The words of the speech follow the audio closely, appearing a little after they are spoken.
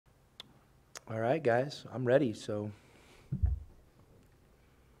All right, guys, I'm ready. So,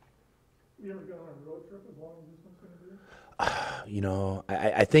 You ever gone on a road trip as long as this one's gonna be?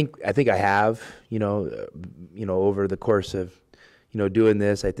 I think I have. Over the course of, doing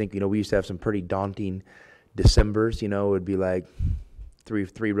this, I think we used to have some pretty daunting Decembers. It would be like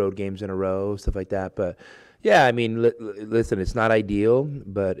three road games in a row, stuff like that. But yeah, I mean, listen, it's not ideal,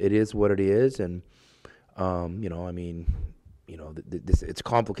 but it is what it is, and this it's a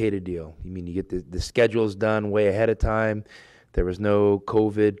complicated deal. I mean, you get the schedules done way ahead of time. There was no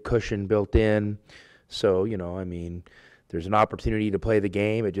COVID cushion built in. So, there's an opportunity to play the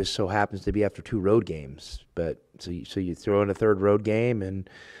game. It just so happens to be after two road games. But so you throw in a third road game and,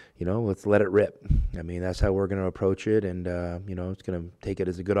 let's let it rip. I mean, that's how we're going to approach it. And, it's going to take it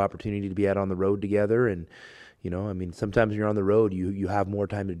as a good opportunity to be out on the road together. And, sometimes when you're on the road, you have more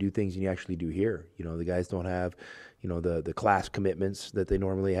time to do things than you actually do here. The guys don't have, the class commitments that they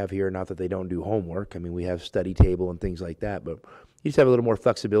normally have here. Not that they don't do homework. I mean, we have study table and things like that, but you just have a little more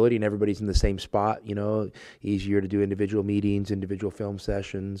flexibility and everybody's in the same spot, easier to do individual meetings, individual film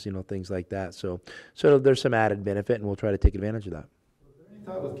sessions, things like that. So there's some added benefit and we'll try to take advantage of that. Was there any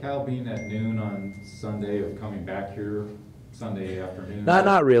thought with Cal being at noon on Sunday of coming back here Sunday afternoon?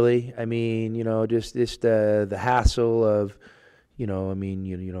 Not really. I mean, just the hassle of, you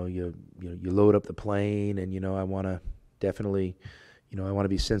load up the plane, and I want to definitely, I want to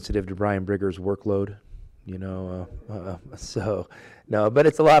be sensitive to Brian Brigger's workload, so no, but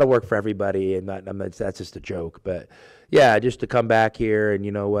it's a lot of work for everybody, and that's just a joke. But yeah, just to come back here, and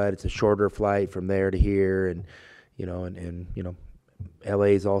it's a shorter flight from there to here, and LA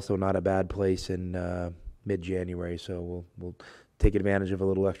is also not a bad place in mid-January, so we'll take advantage of a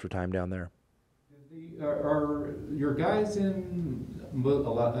little extra time down there. Are your guys in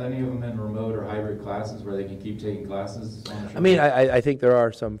any of them in remote or hybrid classes where they can keep taking classes? I think there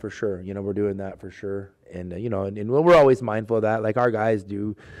are some for sure. We're doing that for sure, and and we're always mindful of that. Like our guys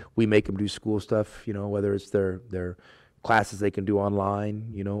do, we make them do school stuff. Whether it's their classes they can do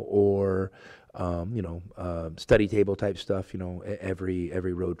online, or study table type stuff.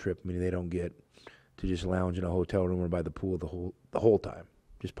 Every road trip. I mean, they don't get to just lounge in a hotel room or by the pool the whole time,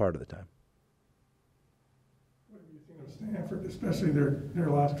 just part of the time. Stanford, especially their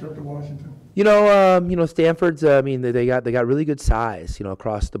last trip to Washington. Stanford's. They got really good size.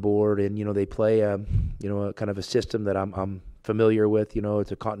 Across the board, and they play a kind of a system that I'm familiar with.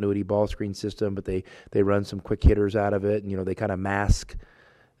 It's a continuity ball screen system, but they run some quick hitters out of it, and they kind of mask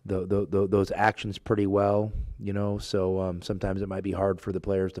those actions pretty well. So sometimes it might be hard for the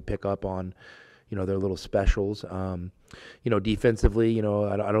players to pick up on their little specials. Defensively, I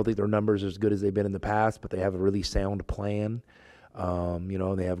don't think their numbers are as good as they've been in the past, but they have a really sound plan.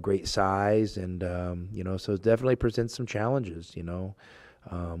 They have great size, and so it definitely presents some challenges.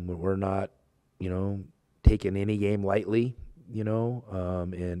 We're not, taking any game lightly.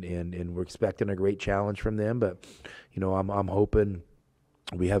 And we're expecting a great challenge from them. But I'm hoping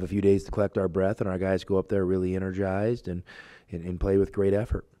we have a few days to collect our breath, and our guys go up there really energized and play with great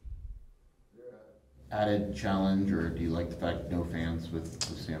effort. Added challenge, or do you like the fact no fans with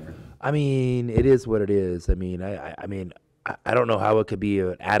Stanford? I mean, it is what it is. I don't know how it could be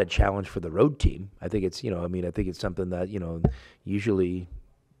an added challenge for the road team. I think it's, I think it's something that, usually,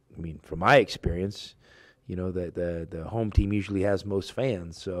 from my experience, that the home team usually has most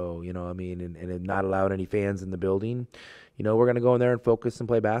fans. So, and not allowed any fans in the building, we're going to go in there and focus and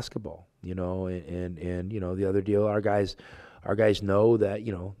play basketball, and the other deal, our guys know that,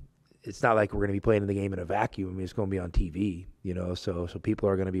 it's not like we're going to be playing the game in a vacuum. It's going to be on TV, so people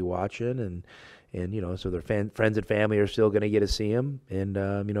are going to be watching, and so their friends and family are still going to get to see them, and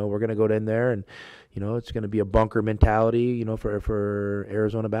we're going to go in there, and it's going to be a bunker mentality, for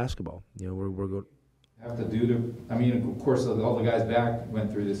Arizona basketball. We're going. Have to do to, of course, all the guys back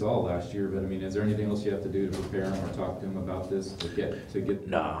went through this all last year, but is there anything else you have to do to prepare them or talk to them about this to get?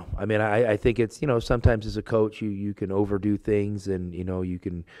 No, I think it's, sometimes as a coach, you can overdo things, and, you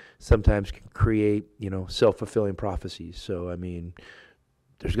can sometimes create, self-fulfilling prophecies. So,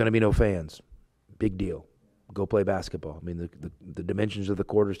 there's going to be no fans. Big deal. Go play basketball. The dimensions of the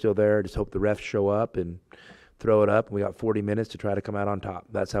court are still there. Just hope the refs show up and throw it up. We got 40 minutes to try to come out on top.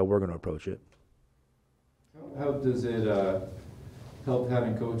 That's how we're going to approach it. How does it help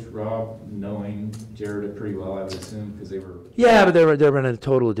having Coach Rob knowing Jared pretty well, I would assume, because they were... Yeah, but they're running a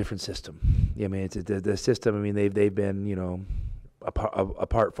totally different system. It's the system, they've been,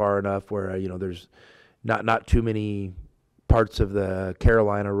 apart far enough where, there's not too many parts of the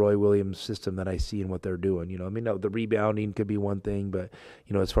Carolina Roy Williams system that I see in what they're doing. The rebounding could be one thing, but,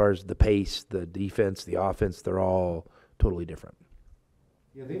 as far as the pace, the defense, the offense, they're all totally different.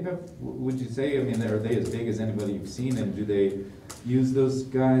 Yeah, they have, would you say, I mean, are they as big as anybody you've seen, and do they use those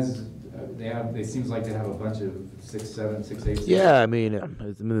guys? It seems like they have a bunch of 6'7", 6'8". Yeah, I mean,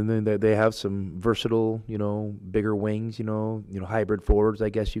 they have some versatile, bigger wings, hybrid forwards, I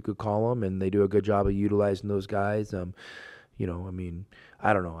guess you could call them, and they do a good job of utilizing those guys. I mean,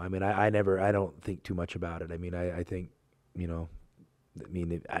 I don't know. I mean, I don't think too much about it. I mean, I think,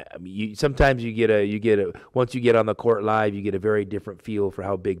 sometimes once you get on the court live, you get a very different feel for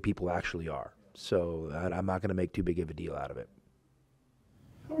how big people actually are. So I'm not going to make too big of a deal out of it.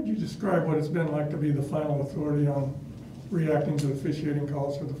 How would you describe what it's been like to be the final authority on reacting to officiating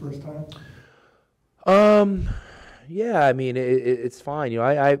calls for the first time? Yeah, I mean, it's fine.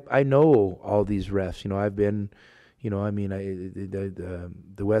 I know all these refs. I've been,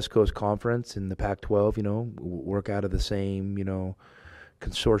 the West Coast Conference and the Pac-12, work out of the same,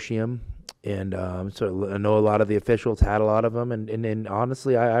 consortium. And so I know a lot of the officials, had a lot of them. And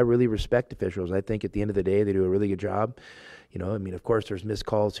honestly, I really respect officials. I think at the end of the day, they do a really good job. Of course, there's missed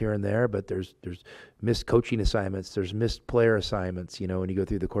calls here and there, but there's missed coaching assignments, there's missed player assignments, when you go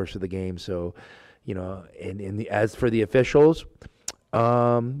through the course of the game. So, as for the officials,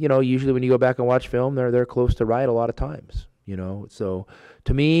 usually when you go back and watch film, they're close to right a lot of times. So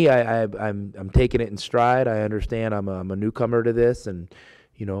to me, I'm taking it in stride. I understand I'm a newcomer to this, and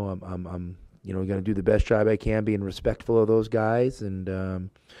I'm going to do the best job I can, being respectful of those guys, and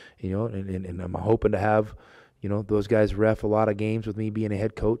and I'm hoping to have those guys ref a lot of games with me being a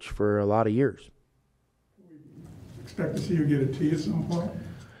head coach for a lot of years. Expect to see you get a T at some point?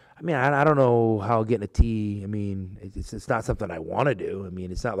 I mean, I don't know how getting a T, I mean, it's not something I want to do. I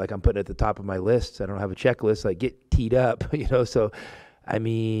mean, it's not like I'm putting it at the top of my list. I don't have a checklist like get teed up, so I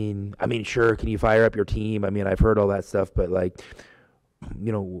mean, sure, can you fire up your team? I mean, I've heard all that stuff, but like,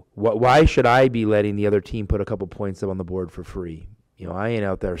 why should I be letting the other team put a couple points up on the board for free? I ain't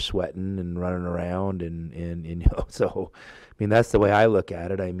out there sweating and running around and so, I mean, that's the way I look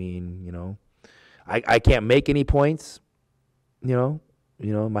at it. I mean, I can't make any points, my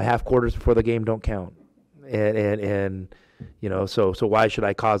half quarters before the game don't count. And so why should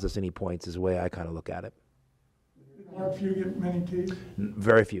I cause us any points is the way I kind of look at it. Mark, few get many T's?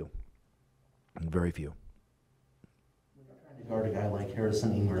 Very few. Very few. Guard a guy like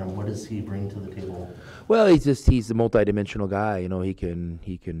Harrison Ingram, what does he bring to the table? Well, he's a multi-dimensional guy. He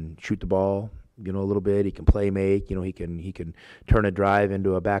can shoot the ball, a little bit. He can play make. He can turn a drive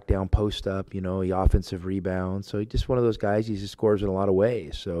into a back down post up. He offensive rebounds. So he's just one of those guys. He just scores in a lot of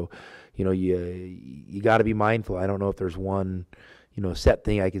ways. So, you got to be mindful. I don't know if there's one, set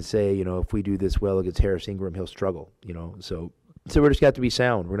thing I can say. If we do this well against Harris Ingram, he'll struggle. So we're just got to be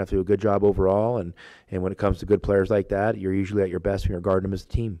sound. We're going to have to do a good job overall, and when it comes to good players like that, you're usually at your best when you're guarding them as a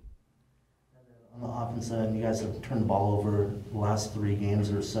team. On the offense end, you guys have turned the ball over the last 3 games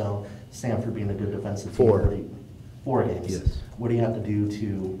or so. Stanford being a good defensive team. 4 games. Yes. What do you have to do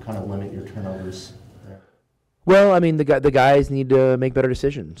to kind of limit your turnovers there? Well, I mean, the guys need to make better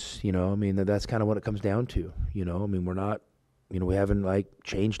decisions. That's kind of what it comes down to. We're not, we haven't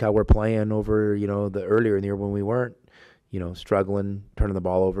changed how we're playing over, the earlier in the year when we weren't, struggling, turning the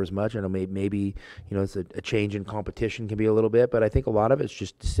ball over as much. I know maybe it's a change in competition can be a little bit, but I think a lot of it's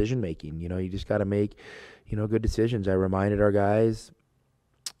just decision making. You just got to make, good decisions. I reminded our guys,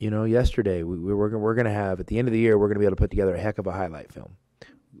 yesterday, we're going to have, at the end of the year, we're going to be able to put together a heck of a highlight film.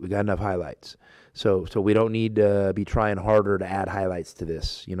 We got enough highlights. So we don't need to be trying harder to add highlights to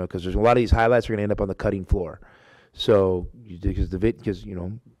this, because there's a lot of these highlights are going to end up on the cutting floor. So, because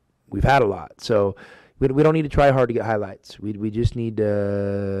we've had a lot. So, we don't need to try hard to get highlights. We just need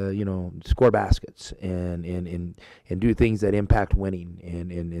to score baskets and do things that impact winning,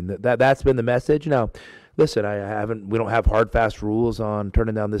 and that's been the message. Now, listen, we don't have hard fast rules on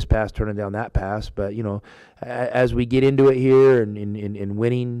turning down this pass, turning down that pass, but as we get into it here and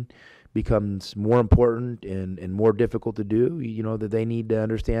winning becomes more important and more difficult to do, that they need to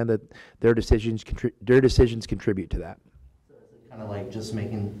understand that their decisions contribute to that. So is it kind of like just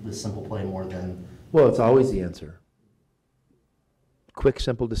making the simple play more than? Well, it's always the answer. Quick,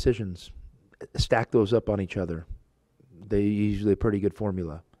 simple decisions. Stack those up on each other. They're usually a pretty good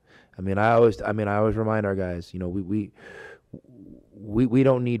formula. I always remind our guys, we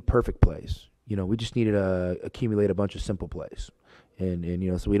don't need perfect plays. We just need to accumulate a bunch of simple plays.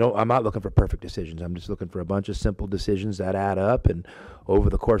 And so I'm not looking for perfect decisions. I'm just looking for a bunch of simple decisions that add up, and over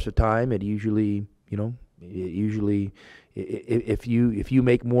the course of time, it usually if you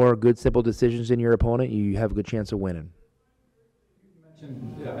make more good simple decisions than your opponent, you have a good chance of winning. You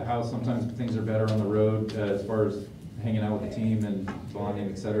mentioned how sometimes things are better on the road as far as hanging out with the team and bonding,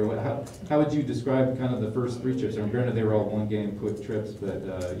 et cetera. How would you describe kind of the first 3 trips? I mean, granted, they were all one-game quick trips, but,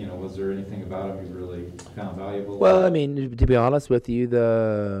 was there anything about them you really found valuable? Well, I mean, to be honest with you,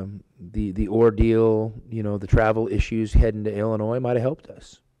 the ordeal, the travel issues heading to Illinois might have helped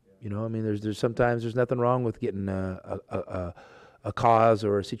us. I mean, there's sometimes there's nothing wrong with getting a cause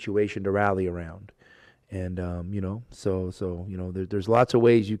or a situation to rally around. And, there's lots of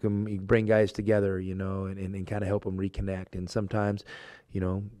ways you can bring guys together, and kind of help them reconnect. And sometimes,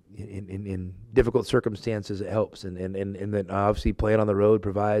 in difficult circumstances, it helps. And then obviously playing on the road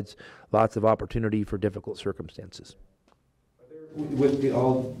provides lots of opportunity for difficult circumstances. With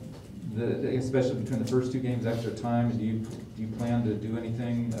especially between the first 2 games, extra time, do you plan to do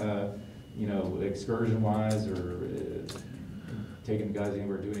anything, excursion-wise or taking the guys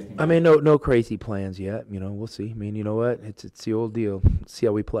anywhere, do anything? I mean, no crazy plans yet. We'll see. I mean, you know what? It's the old deal. Let's see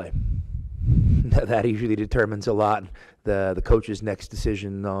how we play. That usually determines a lot the coach's next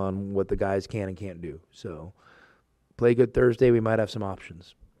decision on what the guys can and can't do. So, play good Thursday. We might have some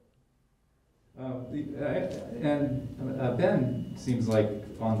options. Ben seems like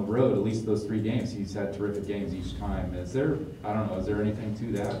on the road, at least those 3 games, he's had terrific games each time. Is there anything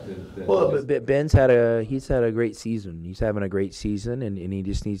to that? Well, Ben's had a great season. He's having a great season, and he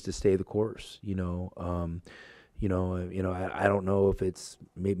just needs to stay the course. I don't know if it's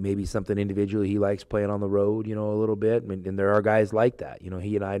maybe something individually he likes playing on the road, a little bit. And there are guys like that.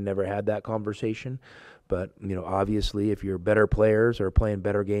 He and I never had that conversation, but obviously, if you're better players or playing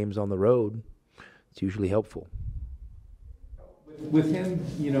better games on the road, it's usually helpful. With him,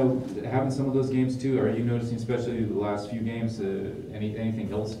 having some of those games too, are you noticing, especially the last few games, anything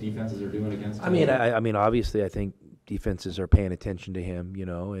else defenses are doing against him? I mean, obviously, I think defenses are paying attention to him,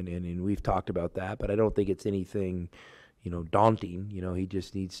 and we've talked about that, but I don't think it's anything, daunting. He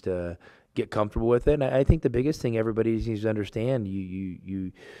just needs to get comfortable with it. And I think the biggest thing everybody needs to understand,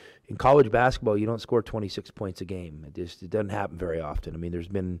 you in college basketball, you don't score 26 points a game. It doesn't happen very often. I mean, there's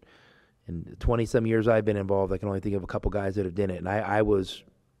been, in the 20-some years I've been involved, I can only think of a couple guys that have done it. And I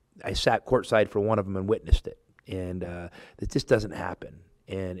sat courtside for one of them and witnessed it. And it just doesn't happen.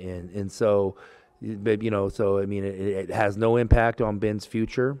 And so, so I mean, it has no impact on Ben's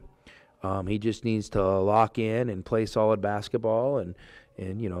future. He just needs to lock in and play solid basketball and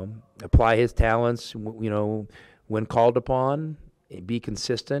apply his talents, when called upon, be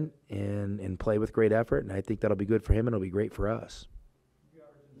consistent and play with great effort. And I think that'll be good for him and it'll be great for us.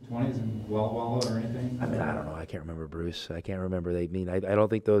 20s in Walla Walla or anything? I mean, I don't know. I can't remember, Bruce. I can't remember. I don't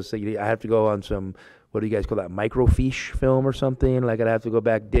think those. I have to go on some, what do you guys call that, microfiche film or something? Like I'd have to go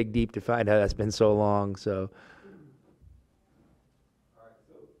back, dig deep to find out. That's been so long. So. All right.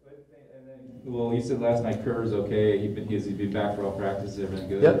 Well, you said last night Kerr's okay. He's been back for all practice. Everything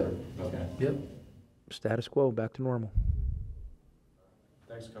good? Yep. Okay. Yep. Status quo, back to normal.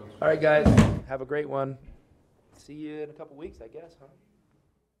 Thanks, Coach. All right, guys. Have a great one. See you in a couple weeks, I guess, huh?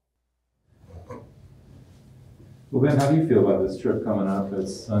 Well, Ben, how do you feel about this trip coming up?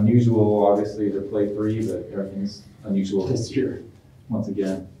 It's unusual, obviously, to play 3, but everything's unusual this year, once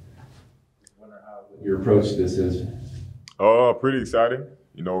again. I wonder how your approach to this is. Pretty exciting,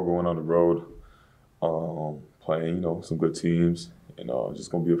 going on the road, playing, some good teams, and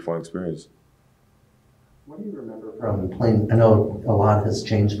just going to be a fun experience. What do you remember from playing? I know a lot has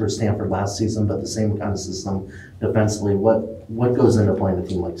changed for Stanford last season, but the same kind of system defensively. What goes into playing a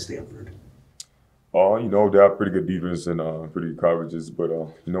team like Stanford? They have pretty good defense and pretty good coverages, but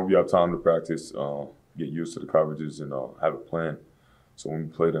we have time to practice, get used to the coverages, and have a plan. So when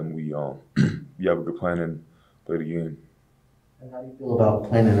we play them, we have a good plan and play the game. And how do you feel about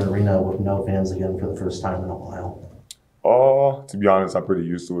playing in an arena with no fans again for the first time in a while? To be honest, I'm pretty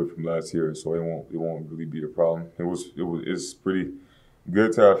used to it from last year, so it won't really be a problem. It's pretty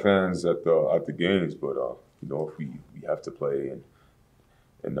good to have fans at the games, but if we have to play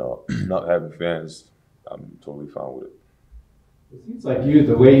and not having fans, I'm totally fine with it. It seems like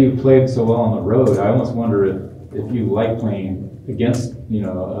the way you played so well on the road, I almost wonder if you like playing against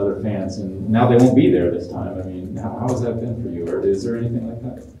other fans, and now they won't be there this time. I mean, how has that been for you, or is there anything like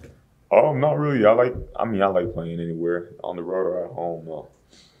that? Not really. I like playing anywhere, on the road or at home.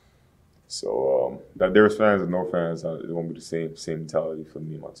 So that there's fans and no fans, it won't be the same mentality for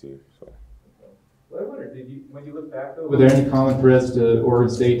me and my team. So. Well, I wonder, when you look back though, were there any common threads to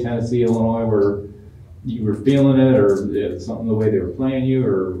Oregon State, Tennessee, Illinois, where you were feeling it, or something the way they were playing you,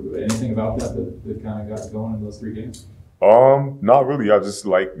 or anything about that kind of got going in those 3 games? Not really. I just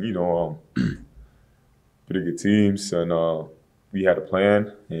like pretty good teams, and we had a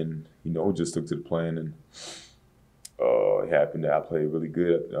plan, and just stuck to the plan, and it happened that I played really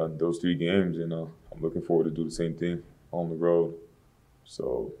good at those 3 games, and I'm looking forward to do the same thing on the road.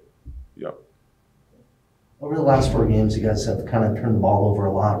 So, yeah. Over the last 4 games, you guys have kind of turned the ball over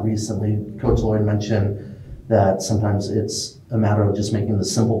a lot recently. Coach Lloyd mentioned that sometimes it's a matter of just making the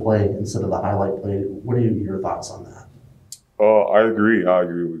simple play instead of the highlight play. What are your thoughts on that? I agree. I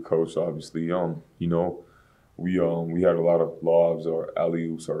agree with Coach. Obviously, you know, we had a lot of lobs or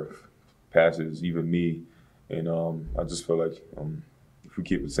alley-oops or passes, even me, and I just feel like if we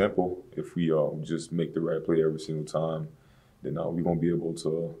keep it simple, if we just make the right play every single time, then we're gonna be able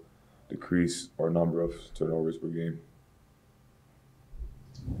to decrease our number of turnovers per game.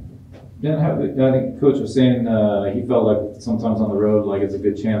 Ben, I think Coach was saying he felt like sometimes on the road, like it's a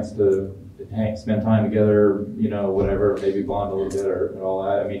good chance to spend time together, you know, whatever, maybe bond a little bit or all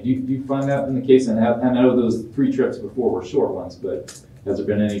that. I mean, do you find that in the case? And I know those 3 trips before were short ones, but has there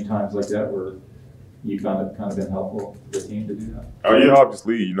been any times like that where you found it kind of been helpful for the team to do that? Yeah,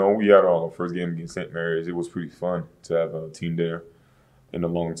 obviously, you know, we had our first game against St. Mary's. It was pretty fun to have a team there in a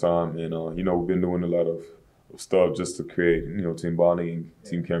long time, and you know, we've been doing a lot of stuff just to create, you know, team bonding and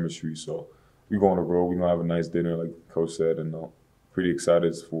team chemistry. So we go on the road, we're gonna have a nice dinner, like Coach said, and pretty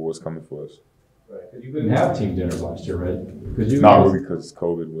excited for what's coming for us. Right, because you couldn't have team dinners last year, right? Because you not really, because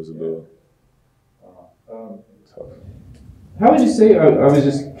COVID was a little tough. How would you say? I was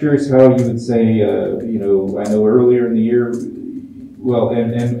just curious how you would say. You know, I know earlier in the year. Well,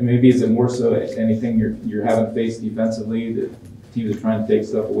 and maybe is it more so anything you're having faced defensively that teams are trying to take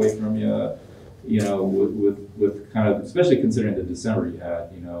stuff away from you? You know, with kind of, especially considering the December you had.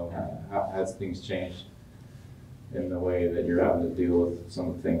 You know, how has things changed in the way that you're having to deal with some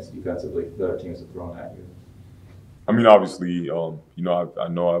of the things defensively that other teams have thrown at you? I mean, obviously, you know, I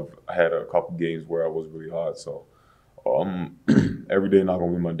know I've had a couple games where I was really hot, so every day not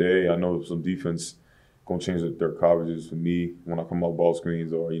gonna be my day. I know some defense gonna change their coverages for me when I come off ball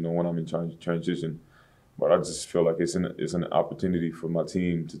screens or, you know, when I'm in transition. But I just feel like it's an opportunity for my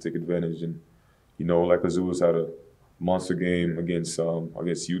team to take advantage. And, you know, like Azua's had a monster game against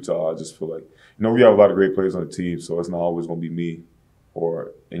Utah. I just feel like, you know, we have a lot of great players on the team, so it's not always gonna be me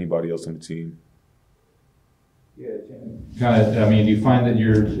or anybody else on the team. Yeah, kind of. I mean, do you find that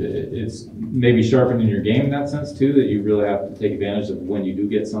it's maybe sharpening your game in that sense too? That you really have to take advantage of when you do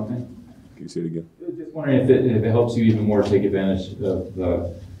get something. Can you say it again? Just wondering if it helps you even more take advantage of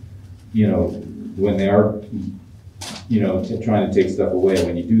the, you know, when they are, you know, trying to take stuff away.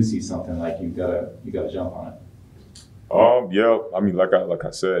 When you do see something, like you gotta jump on it. Yeah. I mean, like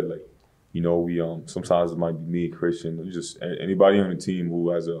I said, like, you know, we sometimes it might be me, Christian, just anybody on the team who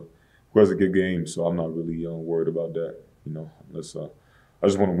has a good game, so I'm not really worried about that, you know. Unless I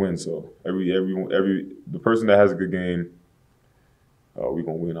just want to win. So the person that has a good game, we're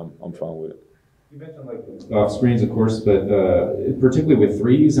gonna win. I'm fine with it. You mentioned like off screens, of course, but particularly with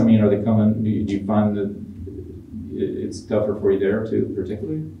threes. I mean, are they coming? Do you find that it's tougher for you there too,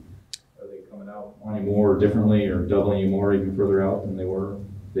 particularly? Are they coming out on you more differently, or doubling you more even further out than they were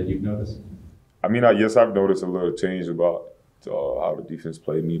that you've noticed? I mean, yes, I've noticed a little change about how the defense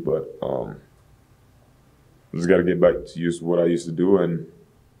played me, but I just got to get back to use what I used to do, and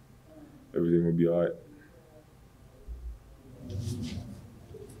everything will be all right.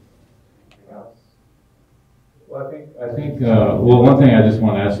 Well, I think. Well, one thing I just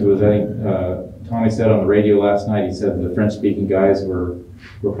want to ask you was, I think Tommy said on the radio last night. He said the French-speaking guys were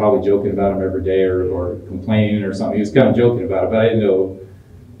probably joking about him every day, or complaining or something. He was kind of joking about it, but I didn't know.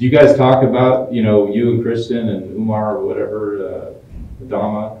 Do you guys talk about, you know, you and Christian and Umar or whatever,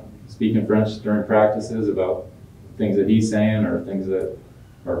 Adama, speaking French during practices about things that he's saying or things that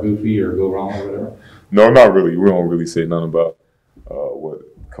are goofy or go wrong or whatever? No, not really. We don't really say nothing about what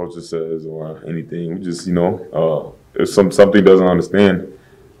coach says or anything. We just, you know, if something doesn't understand,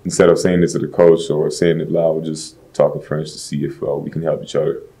 instead of saying it to the coach or saying it loud, we're just talking French to see if we can help each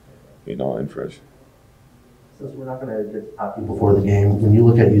other, you know, in French. Since we're not going to get hockey before the game, when you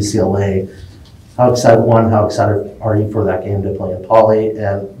look at UCLA, how excited are you for that game to play in Poly,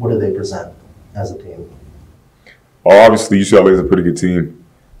 and what do they present as a team? Obviously, UCLA is a pretty good team,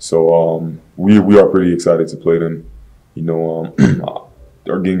 so we are pretty excited to play them. You know,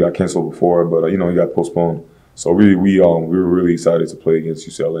 our game got canceled before, but you know, it got postponed. So we were really excited to play against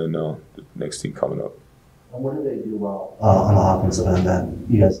UCLA and the next team coming up. And what do they do well on the offensive end that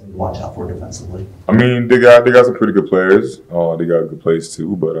you guys need to watch out for defensively? I mean, they got some pretty good players. They got good plays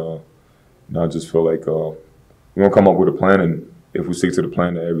too, but I just feel like we're gonna come up with a plan, and if we stick to the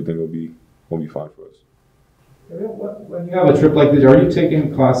plan, then everything will be fine for us. When you have a trip like this, are you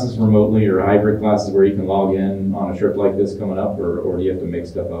taking classes remotely or hybrid classes where you can log in on a trip like this coming up, or do you have to make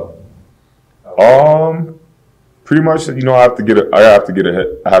stuff up? Pretty much, you know, I have to get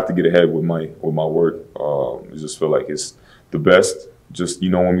ahead with my work. I just feel like it's the best. Just, you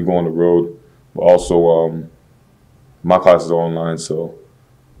know, when we go on the road, but also my classes are online, so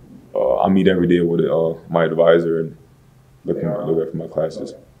I meet every day with my advisor and look at my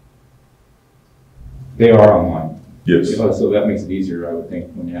classes. They are online. Yes. So that makes it easier, I would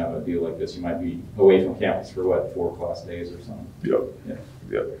think, when you have a deal like this. You might be away from campus for what, 4 class days or something. Yep. Yeah.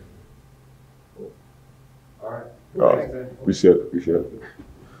 Yep. All right. Appreciate it.